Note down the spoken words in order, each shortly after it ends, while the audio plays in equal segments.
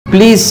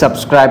Please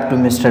subscribe to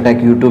Mr. Tech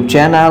YouTube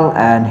channel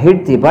and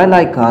hit the bell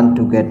icon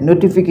to get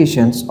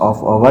notifications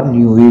of our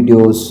new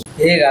videos.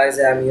 Hey guys,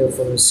 I am here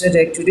from Mr.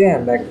 Tech. Today I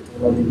am back with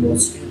one of the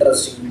most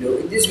interesting video.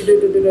 In this video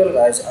tutorial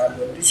guys, I am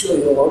going to show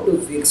you how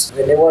to fix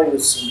whenever you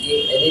are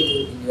syncing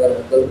anything in your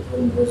Google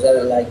Chrome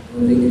browser like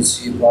browsing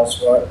history,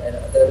 password and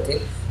other thing.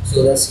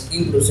 So the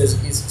syncing process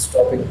is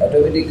stopping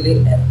automatically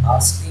and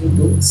asking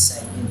to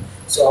sign in.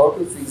 So how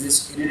to fix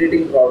this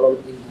irritating problem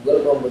in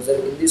Google Chrome browser?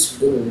 In this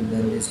video we will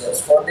learn this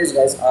guys. For this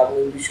guys, I am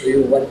going to show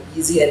you one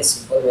easy and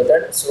simple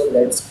method. So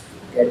let's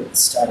get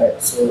started.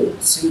 So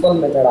simple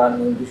method I am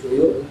going to show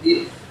you. In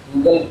the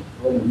Google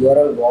Chrome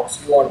URL box,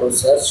 you want to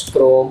search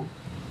Chrome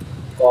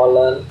 /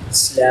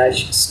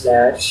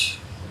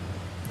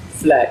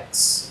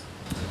 flags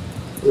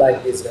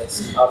like this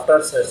guys.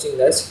 After searching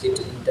guys, hit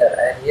enter,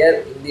 and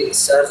here in the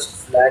search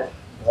flag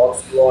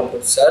box you want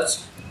to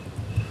search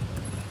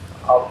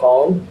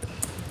account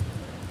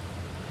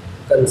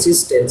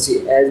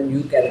consistency, as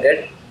you can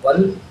get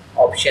one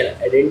option,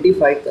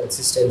 identify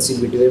consistency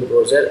between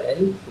browser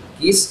and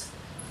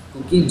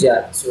cookie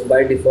jar. So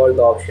by default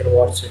the option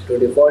was set to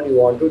default, you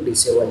want to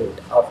disable it.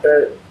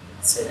 After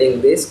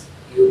setting this,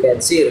 you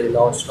can see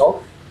relaunch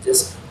now.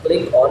 Just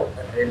click on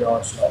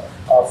relaunch now.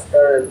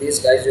 After this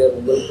guys, your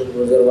Google Chrome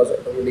browser was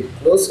automatic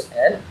close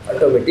and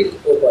automatic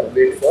open.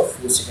 Wait for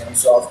few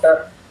seconds. So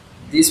after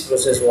this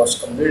process was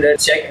completed,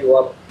 check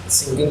your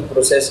syncing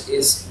process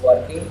is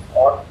working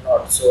or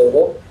not. So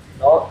hope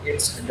now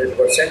it's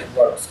 100%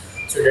 works.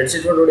 So that's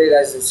it for today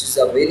guys. This is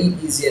a very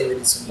easy and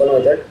very simple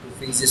method to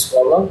fix this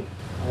problem.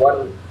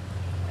 One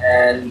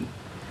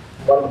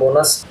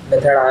bonus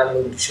method I am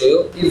going to show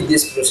you. If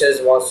this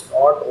process was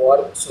not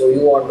work, so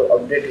you want to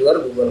update your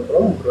Google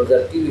Chrome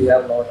browser till you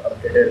have not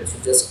updated. So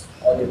just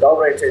on the top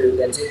right side you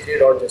can see three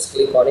dots, just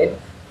click on it,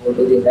 go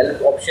to the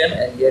help option,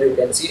 and here you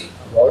can see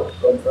about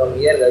Chrome. From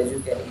here guys, you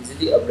can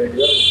easily update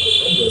your Google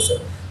Chrome browser.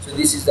 So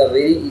this is the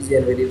very easy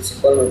and very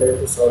simple method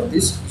to solve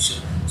this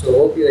issue. So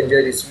hope you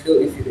enjoy this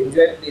video. If you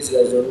enjoyed, please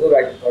guys don't go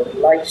back to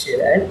like,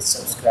 share and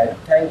subscribe.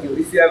 Thank you.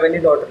 If you have any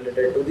doubt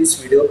related to this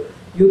video,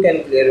 you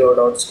can clear your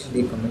doubts in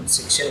the comment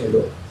section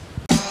below.